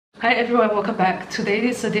Hi everyone, welcome back.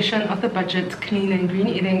 Today's edition of the Budget Clean and Green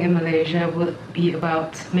Eating in Malaysia will be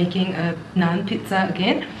about making a naan pizza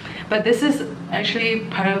again. But this is actually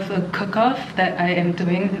part of a cook-off that I am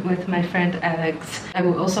doing with my friend Alex. I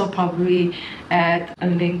will also probably add a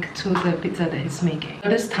link to the pizza that he's making.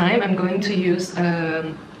 This time I'm going to use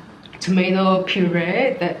tomato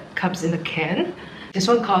puree that comes in a can. This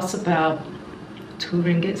one costs about 2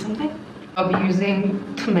 ringgit something. I'll be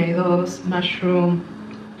using tomatoes, mushroom.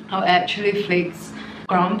 I'll add chili flakes,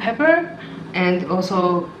 ground pepper, and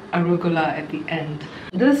also arugula at the end.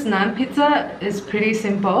 This naan pizza is pretty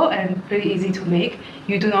simple and pretty easy to make.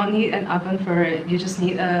 You do not need an oven for it, you just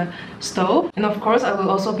need a stove. And of course, I will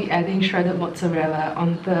also be adding shredded mozzarella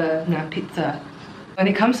on the naan pizza. When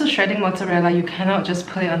it comes to shredding mozzarella, you cannot just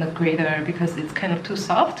put it on a grater because it's kind of too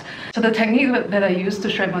soft. So the technique that I use to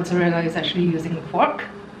shred mozzarella is actually using a fork.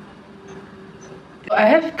 I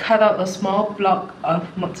have cut out a small block of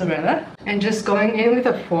mozzarella and just going in with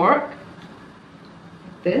a fork,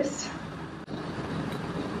 like this.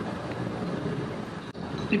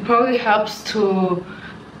 It probably helps to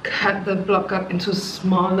cut the block up into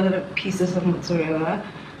smaller pieces of mozzarella.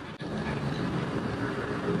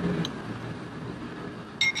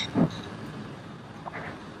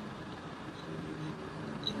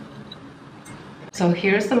 So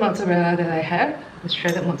here's the mozzarella that I have, the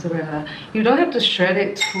shredded mozzarella. You don't have to shred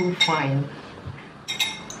it too fine.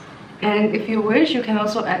 And if you wish, you can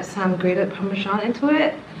also add some grated parmesan into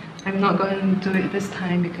it. I'm not going to do it this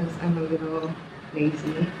time because I'm a little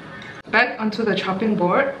lazy. Back onto the chopping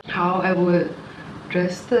board, how I would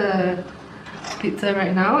dress the pizza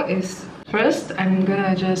right now is first I'm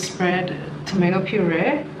gonna just spread tomato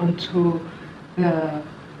puree onto the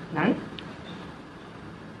naan.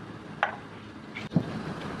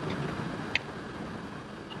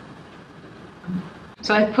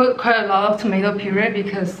 So I put quite a lot of tomato puree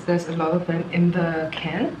because there's a lot of them in the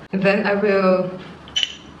can. And then I will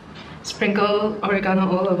sprinkle oregano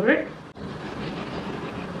all over it.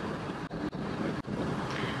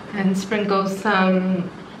 And sprinkle some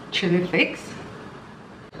chili flakes.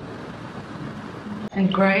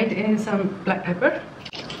 And grind in some black pepper.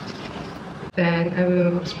 Then I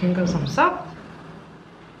will sprinkle some salt.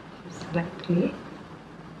 Just lightly.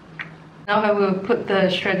 Now I will put the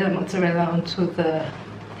shredded mozzarella onto the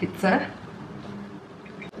pizza.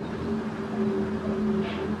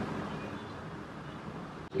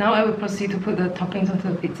 Now I will proceed to put the toppings onto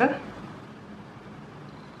the pizza.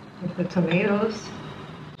 With the tomatoes.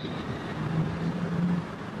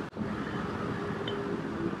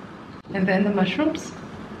 And then the mushrooms.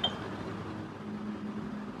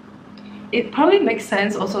 It probably makes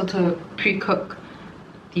sense also to pre-cook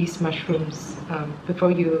these mushrooms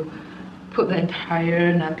before you put the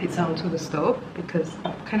entire naan pizza onto the stove because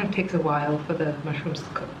it kind of takes a while for the mushrooms to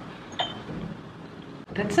cook.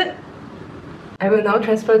 That's it. I will now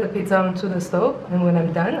transfer the pizza onto the stove, and when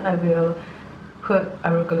I'm done, I will put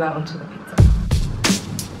arugula onto the pizza.